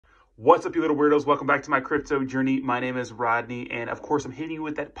What's up, you little weirdos? Welcome back to my crypto journey. My name is Rodney, and of course, I'm hitting you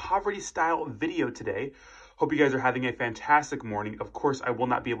with that poverty-style video today. Hope you guys are having a fantastic morning. Of course, I will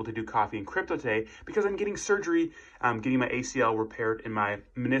not be able to do coffee and crypto today because I'm getting surgery. I'm getting my ACL repaired and my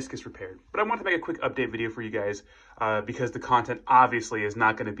meniscus repaired. But I want to make a quick update video for you guys because the content obviously is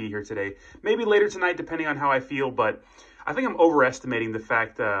not going to be here today. Maybe later tonight, depending on how I feel, but I think I'm overestimating the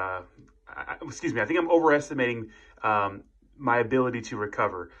fact, I think I'm overestimating my ability to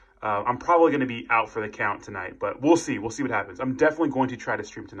recover. I'm probably going to be out for the count tonight, but we'll see. We'll see what happens. I'm definitely going to try to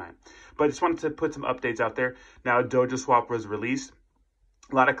stream tonight. But I just wanted to put some updates out there. Now, DOJO swap was released.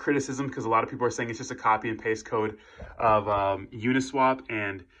 A lot of criticism because a lot of people are saying it's just a copy and paste code of Uniswap,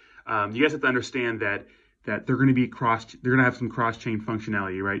 and you guys have to understand that they're going to be they're going to have some cross-chain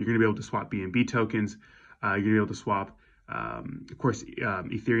functionality, right? You're going to be able to swap BNB tokens. You're going to be able to swap, of course,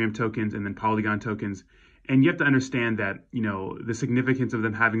 Ethereum tokens and then Polygon tokens. And you have to understand that, you know, the significance of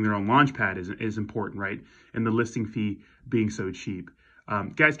them having their own launchpad is important, right? And the listing fee being so cheap.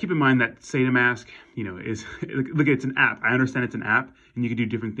 Guys, keep in mind that Saitama, you know, look, it's an app. I understand it's an app and you can do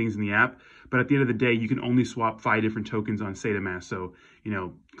different things in the app. But at the end of the day, you can only swap 5 different tokens on Saitama. So, you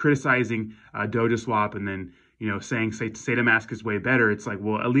know, criticizing DOJO swap and then, you know, saying Saitama is way better. It's like,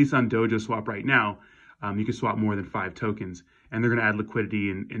 well, at least on DOJO swap right now, you can swap more than 5 tokens, and they're going to add liquidity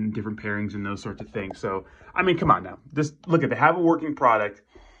in different pairings and those sorts of things. So, I mean, come on now. Just look at it. They have a working product.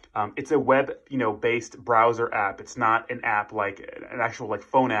 It's a web, based browser app. It's not an app like an actual like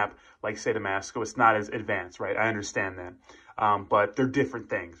phone app like Saitama. So it's not as advanced, right? I understand that. But they're different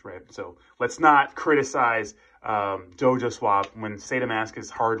things, right? So let's not criticize DOJO swap when Saitama is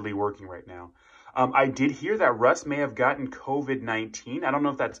hardly working right now. I did hear that Russ may have gotten COVID-19. I don't know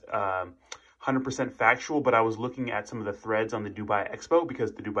if that's 100% factual, but I was looking at some of the threads on the Dubai Expo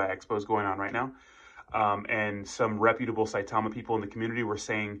because the Dubai Expo is going on right now. And some reputable Saitama people in the community were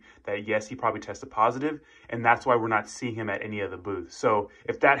saying that, yes, he probably tested positive, and that's why we're not seeing him at any of the booths. So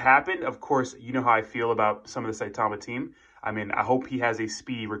if that happened, of course, you know how I feel about some of the Saitama team. I mean, I hope he has a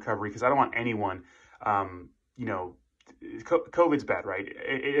speedy recovery because I don't want anyone, COVID's bad, right?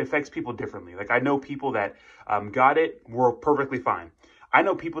 It affects people differently. Like I know people that got it were perfectly fine. I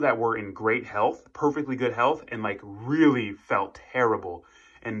know people that were in great health, perfectly good health, and like really felt terrible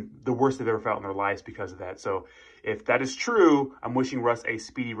and the worst they've ever felt in their lives because of that. So if that is true, I'm wishing Russ a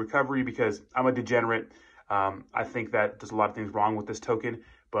speedy recovery because I'm a degenerate. I think that there's a lot of things wrong with this token,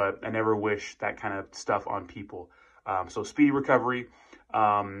 but I never wish that kind of stuff on people. So speedy recovery.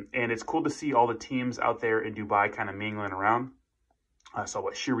 And it's cool to see all the teams out there in Dubai kind of mingling around. I saw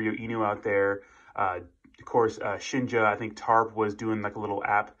Shiryu Inu out there. Of course, Shinja, I think TARP was doing like a little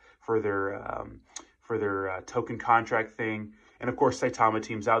app for their token contract thing. And of course, Saitama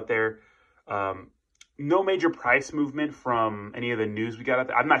teams out there. No major price movement from any of the news we got out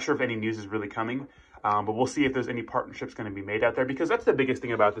there. I'm not sure if any news is really coming, but we'll see if there's any partnerships going to be made out there because that's the biggest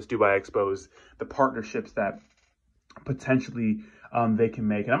thing about this Dubai Expo is the partnerships that potentially they can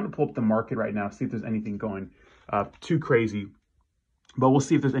make. And I'm going to pull up the market right now, see if there's anything going too crazy. But we'll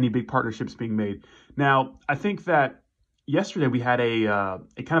see if there's any big partnerships being made. Now, I think that yesterday we had a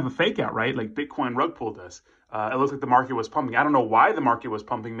kind of a fake out, right? Like Bitcoin rug pulled us. It looks like the market was pumping. I don't know why the market was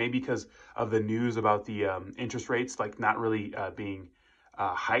pumping. Maybe because of the news about the interest rates, like not really being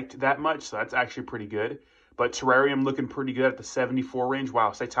hiked that much. So that's actually pretty good. But Terrarium looking pretty good at the 74 range. Wow,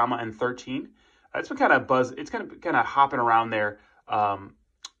 Saitama and 13. It's been kind of buzz. It's kind of hopping around there a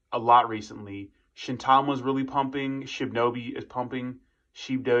lot recently. Shintam was really pumping. Shibnobi is pumping.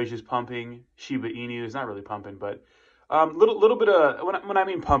 Shibdoge is pumping. Shiba Inu is not really pumping, but little bit of when I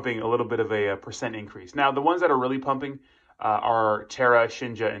mean pumping, a little bit of a percent increase. Now the ones that are really pumping are Terra,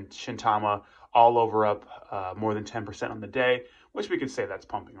 Shinja, and Shintama, all over up more than 10% on the day, which we could say that's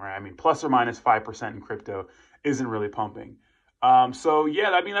pumping, right? I mean, plus or minus 5% in crypto isn't really pumping. So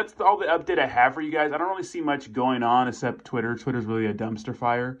yeah, I mean that's all the update I have for you guys. I don't really see much going on except Twitter. Twitter's really a dumpster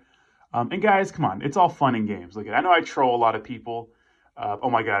fire. And guys, come on, it's all fun and games. Look, I know I troll a lot of people. Oh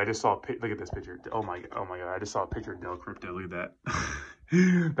my God, I just saw look at this picture. Oh my God, I just saw a picture of Del Crypto. Look at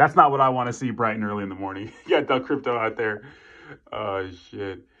that. That's not what I want to see bright and early in the morning. You got Del Crypto out there. Oh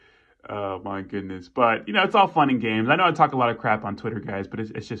shit. Oh my goodness. But you know, it's all fun and games. I know I talk a lot of crap on Twitter, guys, but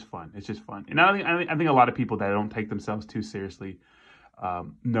it's just fun. It's just fun. And I think a lot of people that don't take themselves too seriously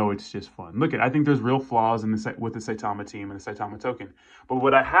no, it's just fun. Look, I think there's real flaws in with the Saitama team and the Saitama token. But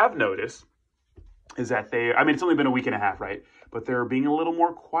what I have noticed is that it's only been a week and a half, right? But they're being a little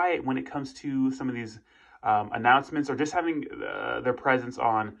more quiet when it comes to some of these announcements or just having their presence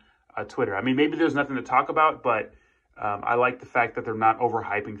on Twitter. I mean, maybe there's nothing to talk about, but I like the fact that they're not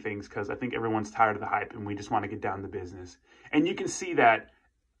overhyping things because I think everyone's tired of the hype and we just want to get down to business. And you can see that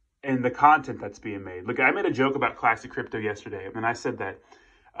and the content that's being made. Look, I made a joke about classic crypto yesterday, and I said that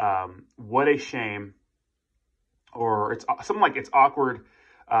what a shame, or it's something like it's awkward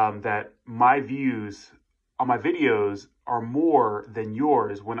that my views on my videos are more than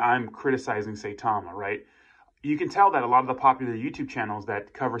yours when I'm criticizing Saitama, right? You can tell that a lot of the popular YouTube channels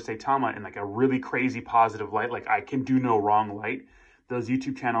that cover Saitama in like a really crazy positive light, like I can do no wrong light, those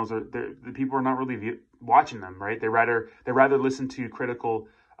YouTube channels the people are not really watching them, right? They rather listen to critical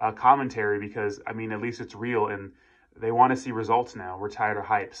commentary because, I mean, at least it's real and they want to see results now. We're tired of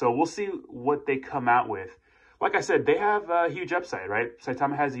hype. So we'll see what they come out with. Like I said, they have a huge upside, right?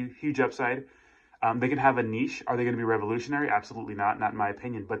 Saitama has a huge upside. They can have a niche. Are they going to be revolutionary? Absolutely not in my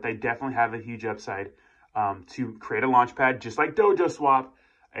opinion. But they definitely have a huge upside to create a launch pad, just like DOJO Swap,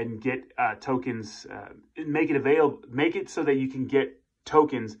 and get tokens, make it so that you can get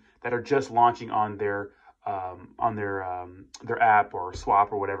tokens that are just launching on their app or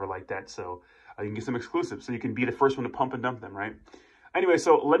swap or whatever like that. So you can get some exclusives. So you can be the first one to pump and dump them, right? Anyway,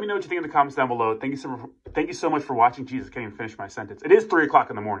 so let me know what you think in the comments down below. Thank you so much for watching. Jesus, I can't even finish my sentence. It is 3 o'clock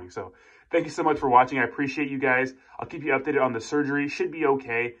in the morning, so thank you so much for watching. I appreciate you guys. I'll keep you updated on the surgery. Should be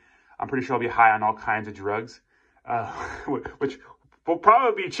okay. I'm pretty sure I'll be high on all kinds of drugs, which will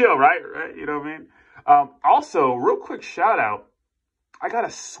probably be chill, right? You know what I mean? Also, real quick shout out. I got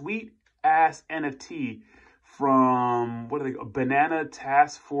a sweet ass NFT from, Banana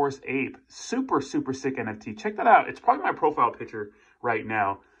Task Force Ape. Super, super sick NFT. Check that out. It's probably my profile picture right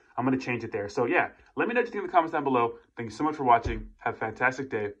now. I'm going to change it there. So yeah, let me know what you think in the comments down below. Thank you so much for watching. Have a fantastic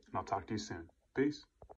day, and I'll talk to you soon. Peace.